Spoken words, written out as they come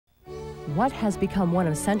What has become one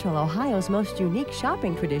of Central Ohio's most unique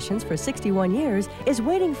shopping traditions for 61 years is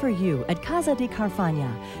waiting for you at Casa di Carfagna.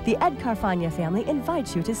 The Ed Carfagna family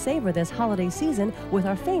invites you to savor this holiday season with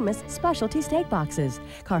our famous specialty steak boxes.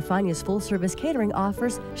 Carfagna's full-service catering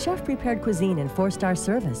offers chef-prepared cuisine and 4-star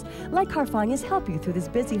service. Let Carfagna's help you through this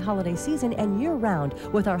busy holiday season and year-round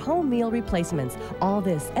with our home meal replacements. All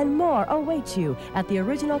this and more awaits you at the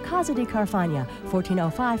original Casa di Carfagna,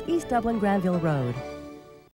 1405 East Dublin Granville Road.